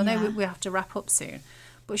listeners, because I know we have to wrap up soon.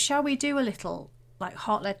 But shall we do a little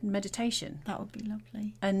heart-led meditation? That would be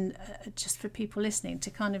lovely. And just for people listening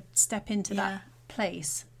to kind of step into that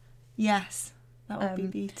place. Yes, that would be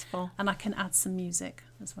beautiful. And I can add some music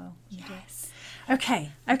as well. Yes.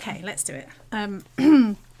 Okay, let's do it.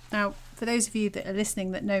 Now, for those of you that are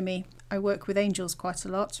listening that know me, I work with angels quite a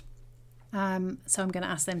lot. So I'm going to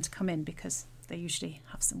ask them to come in because they usually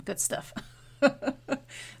have some good stuff.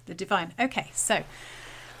 The divine. Okay, so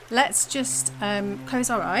let's just close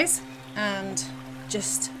our eyes and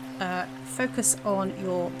just focus on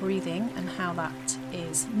your breathing and how that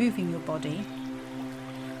is moving your body.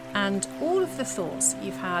 And all of the thoughts that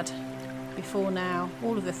you've had before now,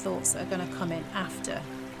 all of the thoughts that are going to come in after,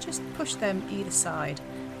 just push them either side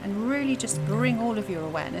and really just bring all of your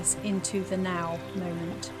awareness into the now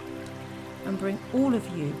moment. And bring all of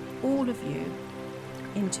you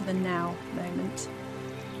into the now moment.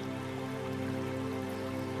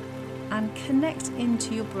 And connect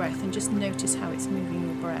into your breath and just notice how it's moving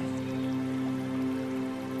your breath.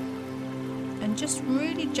 And just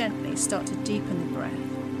really gently start to deepen the breath.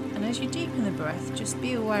 And as you deepen the breath, just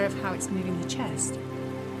be aware of how it's moving the chest.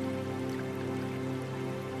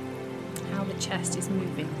 How the chest is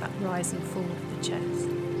moving, that rise and fall of the chest.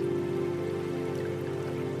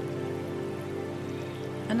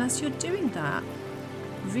 And as you're doing that,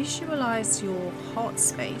 visualize your heart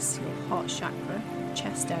space, your heart chakra, your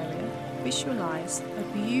chest area. Visualize a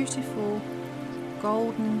beautiful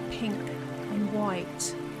golden, pink and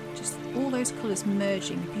white, just all those colours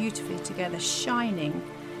merging beautifully together, shining,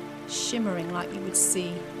 shimmering like you would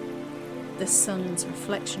see the sun's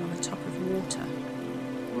reflection on the top of water.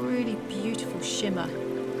 Really beautiful shimmer.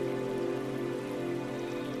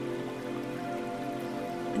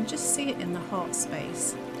 And just see it in the heart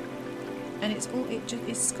space, and it's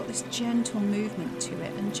got this gentle movement to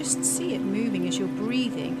it, and just see it moving as you're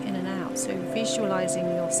breathing in and out. So visualizing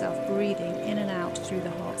yourself breathing in and out through the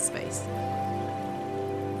heart space.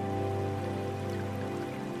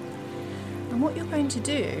 And what you're going to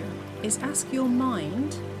do is ask your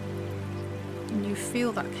mind, and you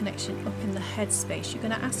feel that connection up in the head space, you're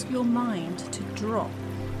going to ask your mind to drop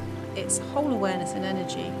its whole awareness and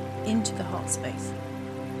energy into the heart space.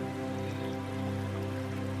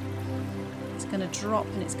 Going to drop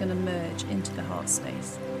and it's going to merge into the heart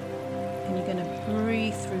space, and you're going to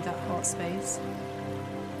breathe through that heart space,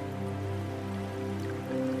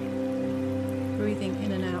 breathing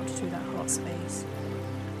in and out through that heart space,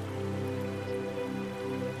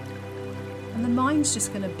 and the mind's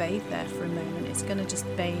just going to bathe there for a moment. It's going to just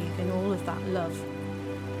bathe in all of that love,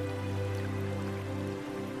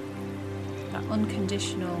 that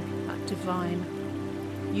unconditional, that divine,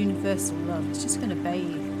 universal love. It's just going to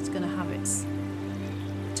bathe. It's going to have its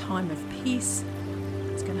time of peace.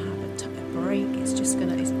 It's going to have a break. It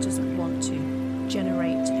doesn't want to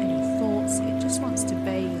generate any thoughts. It just wants to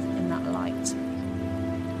bathe in that light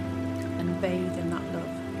and bathe in that love.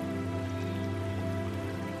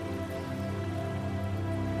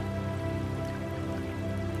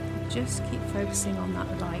 just keep focusing on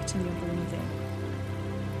that light in your breathing.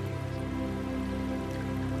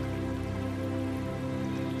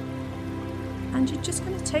 And you're just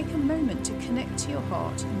going to take a moment to connect to your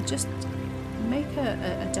heart and just make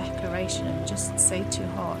a declaration and just say to your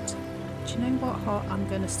heart, do you know what, heart, I'm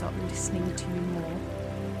going to start listening to you more.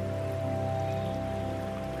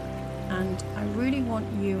 And I really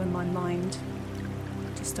want you and my mind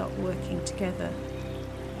to start working together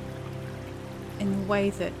in the way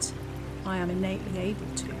that I am innately able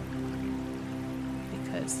to,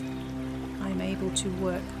 because I'm able to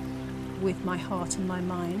work with my heart and my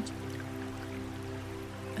mind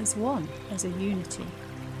as one, as a unity,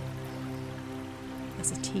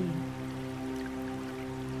 as a team.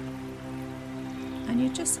 And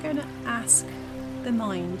you're just going to ask the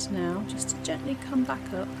mind now just to gently come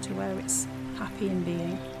back up to where it's happy in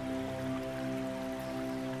being.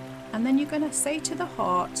 And then you're going to say to the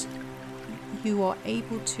heart, you are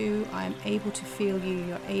able to, I am able to feel you,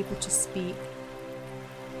 you're able to speak,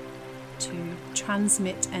 to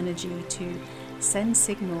transmit energy, to send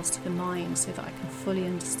signals to the mind so that I can fully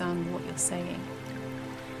understand what you're saying.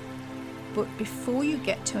 But before you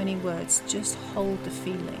get to any words, just hold the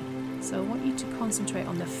feeling. So I want you to concentrate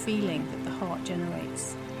on the feeling that the heart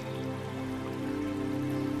generates.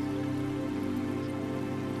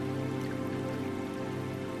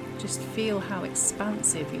 Just feel how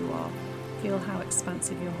expansive you are. Feel how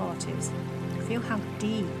expansive your heart is. Feel how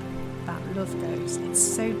deep that love goes. It's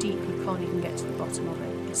so deep you can't even get to the bottom of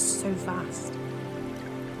it. It's so vast.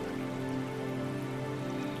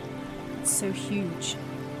 It's so huge.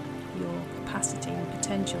 Your capacity and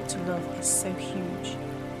potential to love is so huge.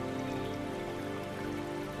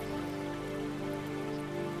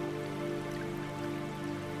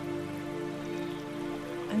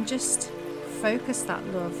 And just focus that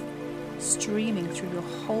love streaming through your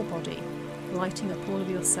whole body, lighting up all of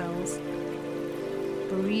your cells,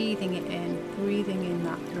 breathing it in, breathing in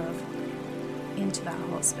that love into that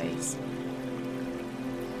heart space.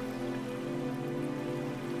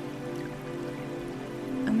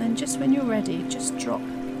 And then just when you're ready, just drop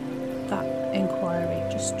that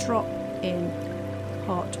inquiry, just drop in,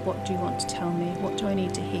 heart, what do you want to tell me? What do I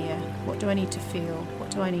need to hear? What do I need to feel?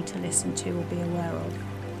 What do I need to listen to or be aware of?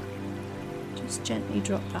 Just gently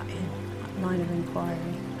drop that in, that line of inquiry,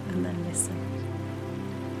 and then listen.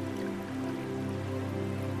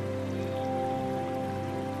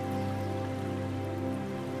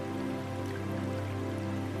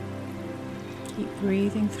 Keep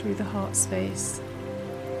breathing through the heart space,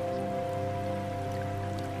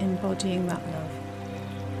 embodying that love.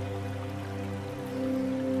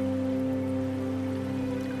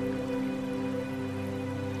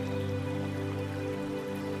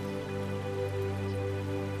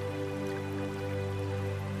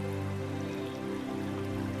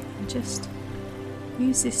 Just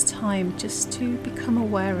use this time just to become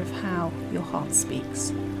aware of how your heart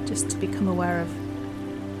speaks, just to become aware of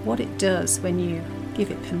what it does when you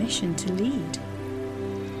give it permission to lead.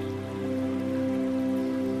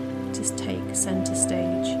 Just take centre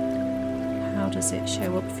stage. How does it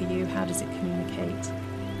show up for you? How does it communicate?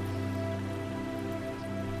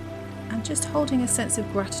 And just holding a sense of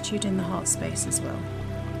gratitude in the heart space as well.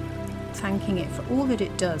 Thanking it for all that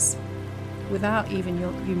it does, without even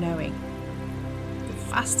you knowing the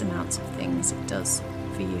vast amounts of things it does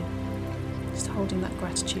for you. Just holding that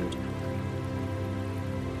gratitude.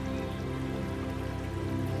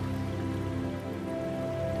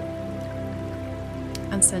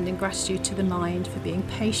 And sending gratitude to the mind for being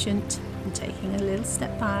patient and taking a little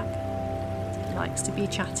step back. It likes to be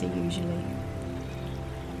chatty usually.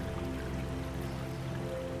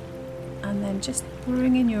 And then just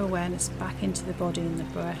bringing your awareness back into the body and the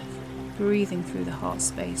breath. Breathing through the heart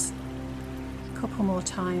space a couple more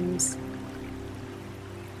times.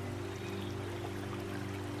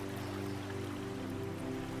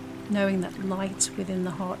 Knowing that light within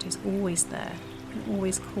the heart is always there. You can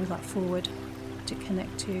always call that forward to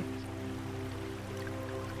connect to.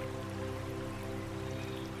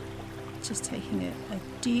 Just taking a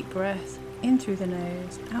deep breath in through the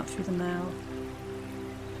nose, out through the mouth,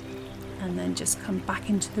 and then just come back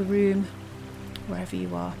into the room wherever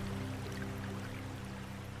you are.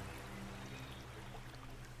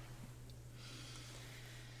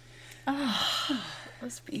 That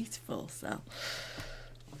was beautiful, Sal.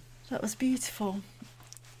 That was beautiful.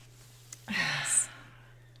 Yes.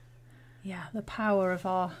 Yeah, the power of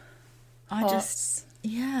our hearts.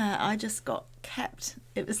 I just got kept.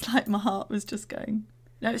 It was like my heart was just going,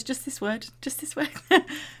 no, it's just this word.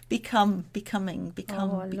 Becoming.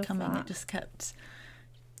 That. It just kept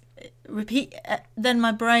repeat. Then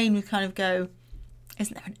my brain would kind of go, Is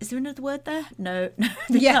there another word there? No.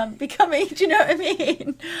 Becoming. Do you know what I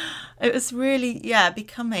mean? It was really,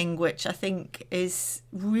 becoming, which I think is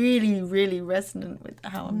really, really resonant with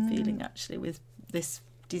how I'm feeling, actually, with this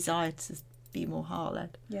desire to be more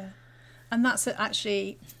heart-led. Yeah. And that's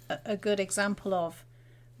actually a good example of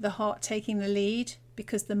the heart taking the lead,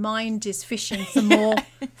 because the mind is fishing for more,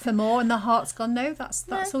 and the heart's gone, no,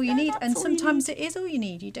 that's all you need. And sometimes it is all you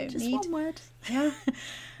need. You don't just need one word. Yeah,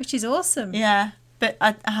 which is awesome. Yeah, but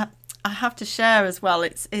I have to share as well.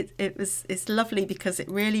 It's lovely because it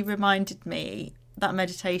really reminded me, that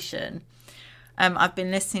meditation. I've been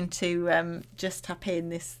listening to Just Tap In,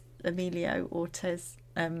 this Emilio Ortez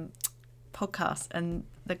podcast, and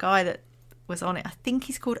the guy that was on it, I think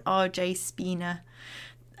he's called RJ Spina.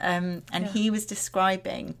 He was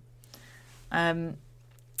describing, and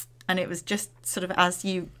it was just sort of as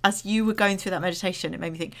you were going through that meditation, it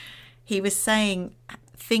made me think. He was saying,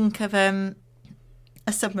 think of a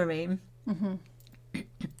submarine. Mm-hmm.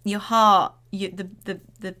 Your heart,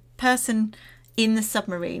 the person in the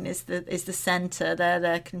submarine is the center.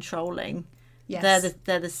 They're controlling. Yes.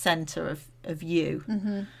 They're the center of you.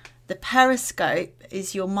 Mm-hmm. The periscope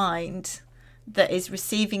is your mind that is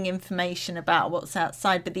receiving information about what's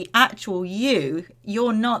outside, but the actual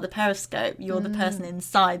you're not the periscope, you're the person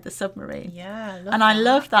inside the submarine. I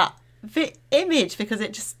love that image, because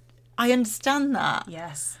it just, I understand that.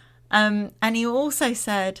 Yes. And he also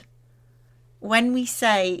said, when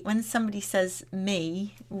somebody says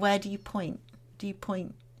me, where do you point? Do you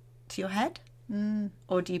point to your head?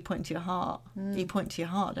 Or do you point to your heart? You point to your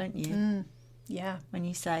heart, don't you? Yeah. When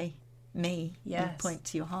you say me, yes, you point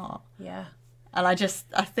to your heart. Yeah. And I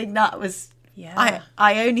think that was, I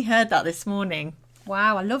only heard that this morning.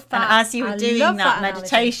 Wow, I love that. And as you were doing that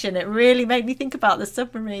meditation, it really made me think about the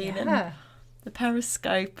submarine and the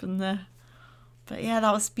periscope but yeah,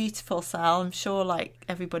 that was beautiful, Sal. I'm sure like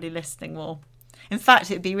everybody listening will. In fact,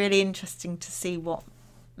 it'd be really interesting to see what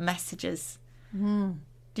messages.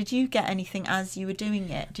 Did you get anything as you were doing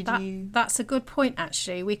it? That's a good point,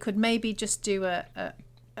 actually. We could maybe just do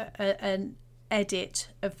an edit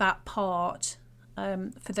of that part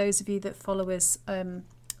for those of you that follow us on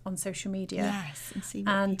social media. Yes, and see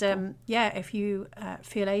what if you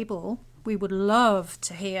feel able, we would love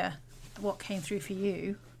to hear what came through for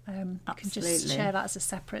you. We can just share that as a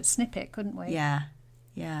separate snippet, couldn't we? Yeah.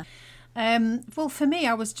 Well, for me,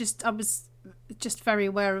 I was just very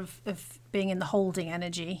aware of being in the holding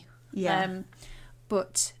energy. Yeah.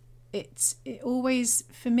 But it always,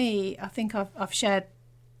 for me, I think I've shared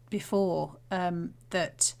before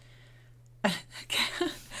that.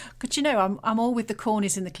 But you know, I'm all with the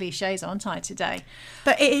cornies and the cliches, aren't I, today?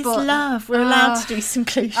 But it is love. We're allowed to do some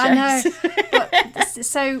cliches. I know.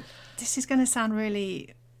 So this is going to sound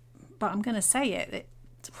really, but I'm going to say it.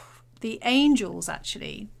 The angels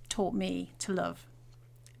actually taught me to love.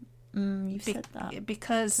 You've said that.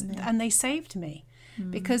 Because, and they saved me.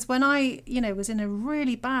 Because when I, was in a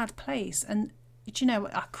really bad place, and,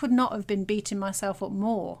 I could not have been beating myself up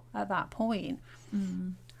more at that point.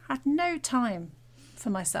 I had no time for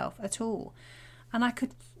myself at all. And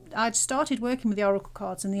I'd started working with the oracle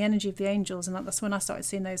cards and the energy of the angels, and that's when I started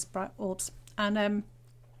seeing those bright orbs. And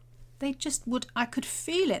they just I could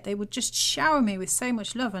feel it. They would just shower me with so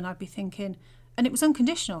much love, and I'd be thinking, and it was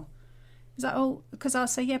unconditional. It was like, because I'll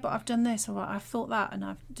say, yeah, but I've done this, or I've thought that, and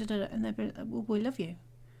I've and they'd be like, well, we love you.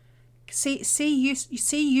 See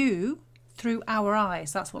you through our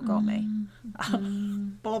eyes. That's what got me.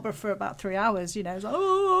 Blubber for about 3 hours, it's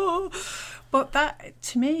like, but that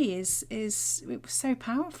to me is it was so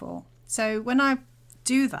powerful. So when I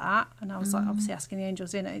do that, and I was like obviously asking the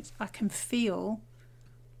angels in it, I can feel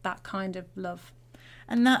that kind of love.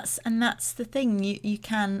 And that's the thing. You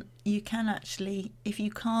can actually, if you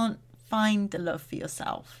can't find the love for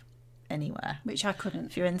yourself anywhere, which I couldn't,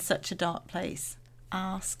 if you're in such a dark place,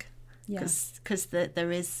 ask. Because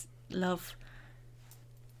there is love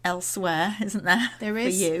elsewhere, isn't there? There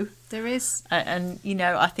is. For you. There is. And,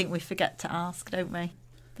 I think we forget to ask, don't we?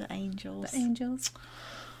 The angels.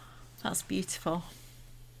 That's beautiful.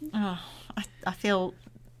 Oh, I feel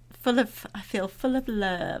full of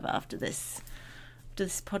love after this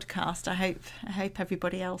podcast. I hope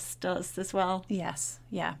everybody else does as well. Yes.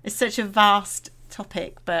 Yeah. It's such a vast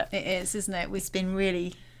topic, but it is, isn't it? It's been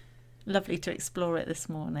really lovely to explore it this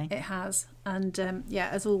morning. It has. And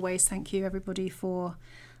as always, thank you everybody for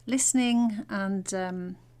listening, and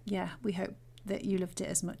we hope that you loved it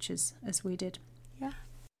as much as we did. Yeah.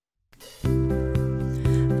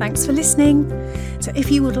 Thanks for listening. So if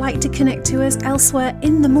you would like to connect to us elsewhere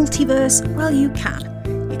in the multiverse, well, you can.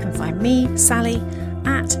 You can find me, Sally,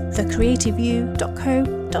 at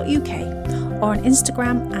thecreativeview.co.uk, or on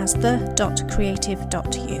Instagram as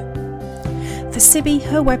the.creative.you. For Sibby,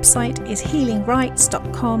 her website is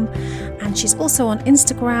healingrights.com, and she's also on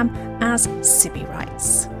Instagram as Sibby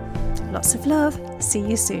Writes. Lots of love. See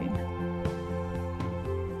you soon.